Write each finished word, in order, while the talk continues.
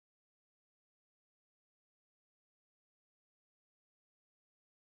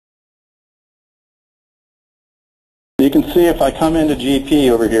You can see if I come into GP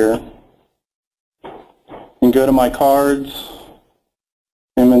over here and go to my cards,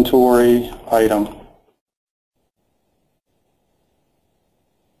 inventory, item.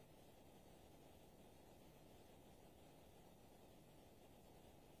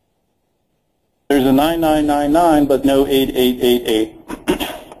 There's a 9999, but no 8888.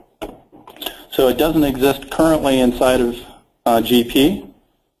 So it doesn't exist currently inside of GP.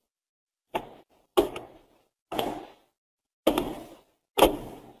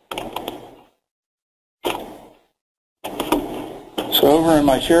 So over in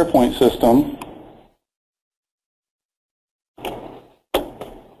my SharePoint system,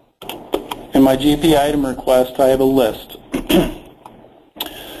 in my GP item request, I have a list.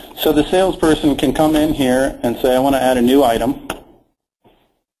 So the salesperson can come in here and say, I want to add a new item.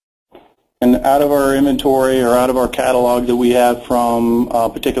 And out of our inventory or out of our catalog that we have from a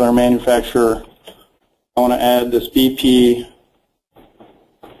particular manufacturer, I want to add this BP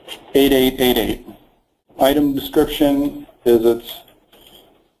 8888. Item description is its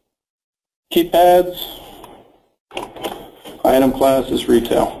keypads. Item class is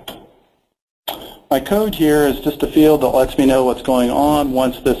retail. My code here is just a field that lets me know what's going on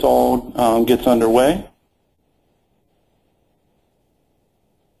once this all gets underway.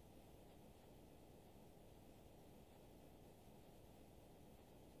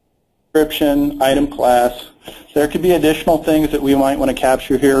 Description, item class. There could be additional things that we might want to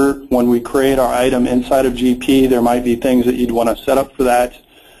capture here when we create our item inside of GP. There might be things that you'd want to set up for that.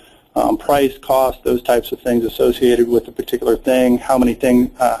 Price, cost, those types of things associated with a particular thing, how many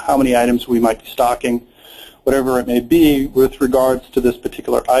items we might be stocking, whatever it may be with regards to this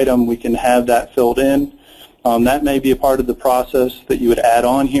particular item, we can have that filled in. That may be a part of the process that you would add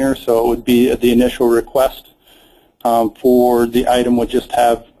on here, so it would be the initial request for the item would just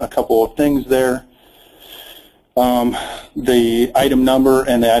have a couple of things there. The item number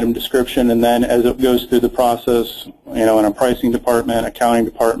and the item description, and then as it goes through the process, in a pricing department, accounting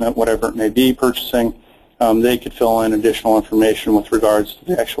department, whatever it may be, purchasing, they could fill in additional information with regards to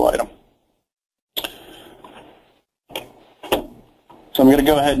the actual item. So I'm going to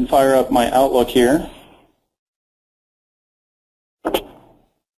go ahead and fire up my Outlook here.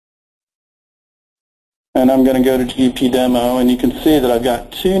 And I'm going to go to GP demo, and you can see that I've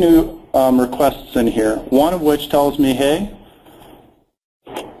got two new requests in here, one of which tells me, hey,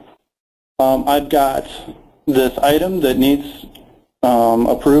 I've got this item that needs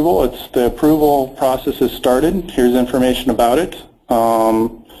approval. The approval process is started. Here's information about it.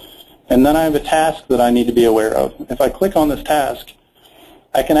 And then I have a task that I need to be aware of. If I click on this task,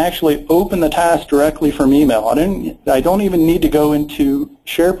 I can actually open the task directly from email. I don't even need to go into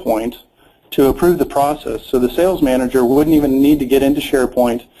SharePoint to approve the process. So the sales manager wouldn't even need to get into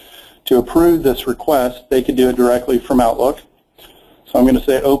SharePoint to approve this request. They could do it directly from Outlook. So I'm going to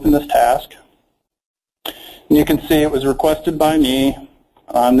say open this task. And you can see it was requested by me.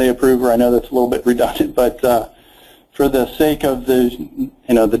 I'm the approver. I know that's a little bit redundant, but for the sake of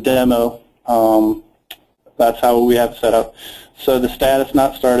the demo, that's how we have it set up. So the status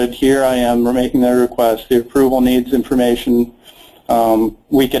not started. Here I am. We're making the request. The approval needs information.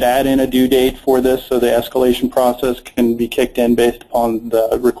 We could add in a due date for this, so the escalation process can be kicked in based upon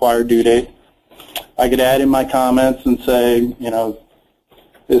the required due date. I could add in my comments and say,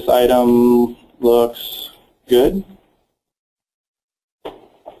 this item looks good.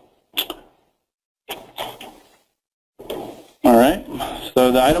 All right,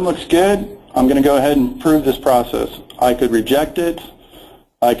 so the item looks good. I'm going to go ahead and approve this process. I could reject it.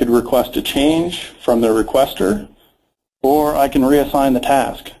 I could request a change from the requester, or I can reassign the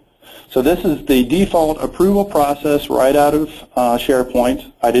task. So this is the default approval process right out of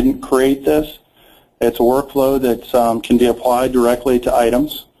SharePoint. I didn't create this. It's a workflow that can be applied directly to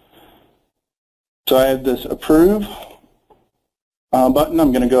items. So I have this approve button.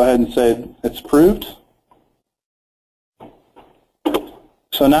 I'm going to go ahead and say it's approved.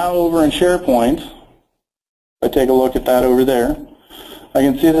 So now over in SharePoint, if I take a look at that over there, I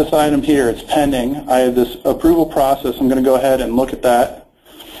can see this item here. It's pending. I have this approval process. I'm going to go ahead and look at that.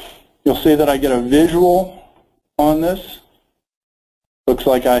 You'll see that I get a visual on this. Looks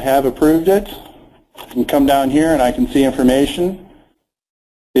like I have approved it. I can come down here and I can see information.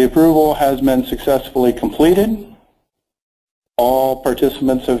 The approval has been successfully completed. All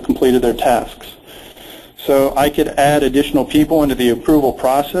participants have completed their tasks. So I could add additional people into the approval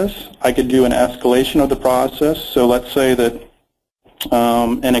process. I could do an escalation of the process. So let's say that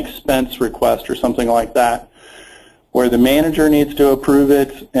an expense request or something like that, where the manager needs to approve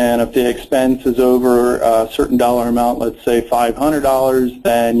it, and if the expense is over a certain dollar amount, let's say $500,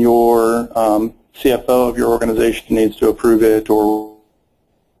 then your CFO of your organization needs to approve it, or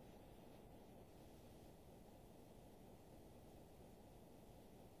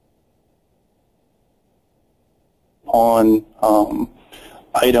on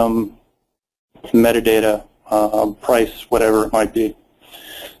item, metadata, price, whatever it might be.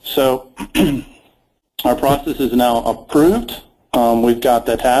 So our process is now approved. We've got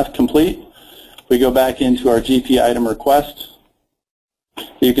the task complete. We go back into our GP item request.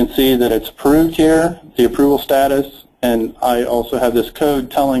 You can see that it's approved here, the approval status, and I also have this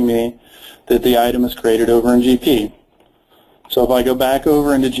code telling me that the item is created over in GP. So if I go back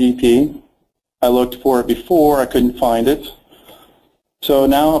over into GP, I looked for it before, I couldn't find it. So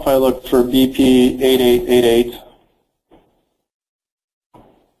now if I look for BP 8888,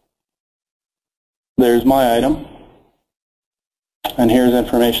 there's my item, and here's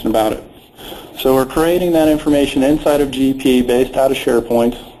information about it. So we're creating that information inside of GP based out of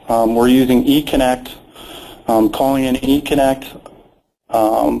SharePoint. We're using eConnect, calling in eConnect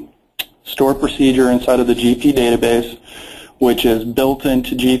store procedure inside of the GP database, which is built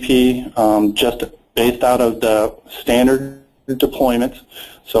into GP just based out of the standard deployment.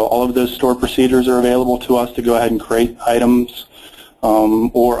 So all of those store procedures are available to us to go ahead and create items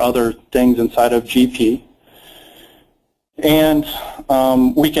or other things inside of GP. And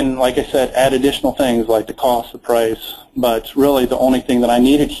we can, like I said, add additional things like the cost, the price, but really the only thing that I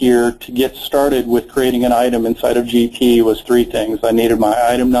needed here to get started with creating an item inside of GP was three things. I needed my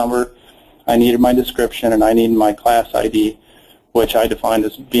item number, I needed my description, and I needed my class ID, which I defined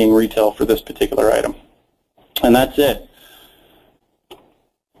as being retail for this particular item. And that's it.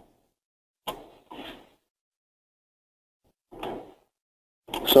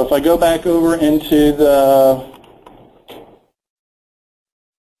 So if I go back over into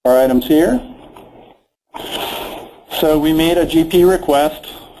our items here, so we made a GP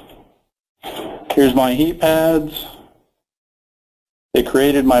request. Here's my heat pads. They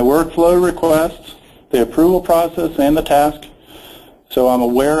created my workflow request, the approval process, and the task. So I'm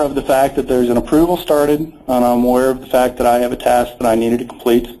aware of the fact that there's an approval started, and I'm aware of the fact that I have a task that I needed to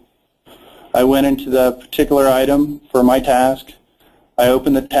complete. I went into the particular item for my task. I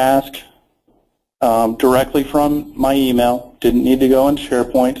opened the task directly from my email, didn't need to go into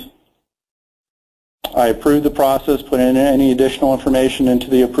SharePoint. I approved the process, put in any additional information into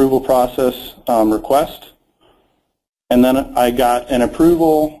the approval process request, and then I got an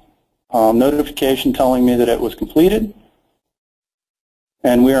approval notification telling me that it was completed.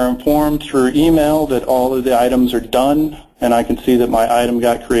 And we are informed through email that all of the items are done, and I can see that my item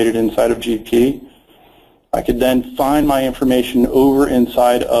got created inside of GP. I could then find my information over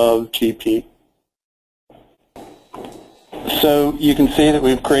inside of GP. So you can see that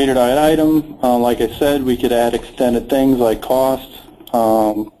we've created an item. Like I said, we could add extended things like cost,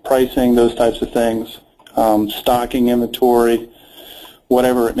 pricing, those types of things, stocking inventory,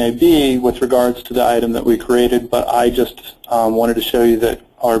 whatever it may be with regards to the item that we created, but I just wanted to show you that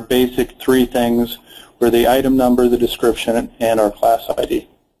our basic three things were the item number, the description, and our class ID.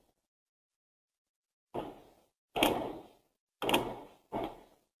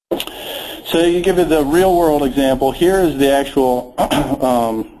 So you give it the real-world example. Here is the actual,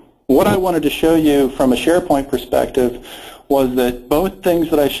 what I wanted to show you from a SharePoint perspective was that both things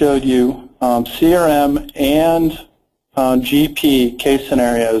that I showed you, CRM and GP case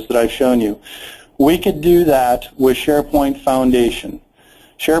scenarios that I've shown you, we could do that with SharePoint Foundation.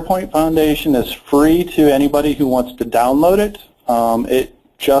 SharePoint Foundation is free to anybody who wants to download it. It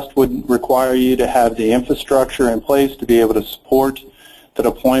just would require you to have the infrastructure in place to be able to support the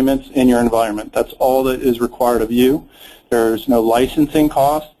deployments in your environment. That's all that is required of you. There's no licensing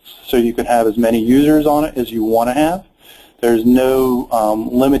costs, so you can have as many users on it as you want to have. There's no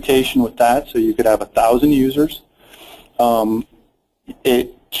limitation with that, so you could have 1,000 users.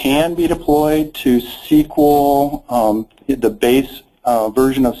 It can be deployed to SQL, the base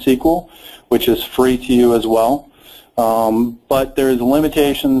version of SQL, which is free to you as well. But there's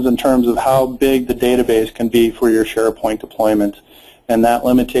limitations in terms of how big the database can be for your SharePoint deployment. And that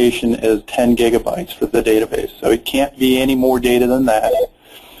limitation is 10 gigabytes for the database. So it can't be any more data than that.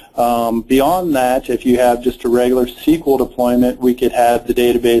 Beyond that, if you have just a regular SQL deployment, we could have the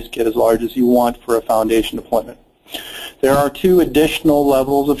database get as large as you want for a foundation deployment. There are two additional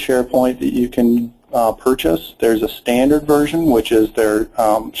levels of SharePoint that you can purchase. There's a standard version, which is their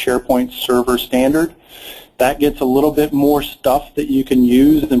SharePoint Server Standard. That gets a little bit more stuff that you can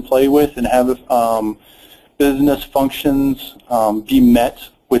use and play with and have business functions be met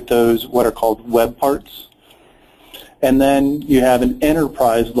with those what are called web parts. And then you have an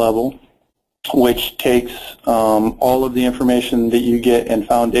enterprise level, which takes all of the information that you get in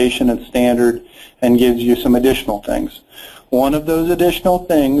Foundation and Standard and gives you some additional things. One of those additional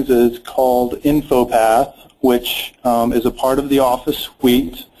things is called InfoPath, which is a part of the Office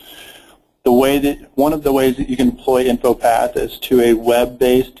suite. One of the ways that you can deploy InfoPath is to a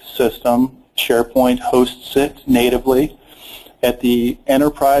web-based system. SharePoint hosts it natively at the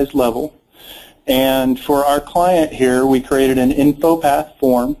enterprise level. And for our client here, we created an InfoPath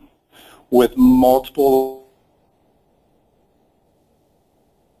form with multiple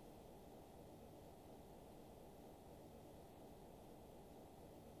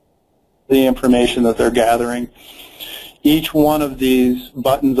the information that they're gathering. Each one of these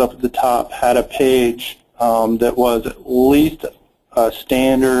buttons up at the top had a page that was at least a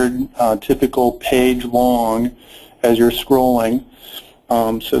standard, typical page long as you're scrolling.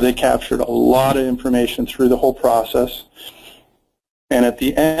 So they captured a lot of information through the whole process. And at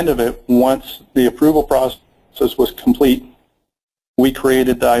the end of it, once the approval process was complete, we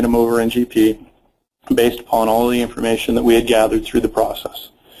created the item over in GP based upon all the information that we had gathered through the process.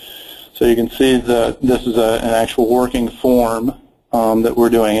 So you can see that this is an actual working form that we're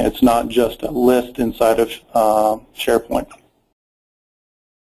doing. It's not just a list inside of SharePoint.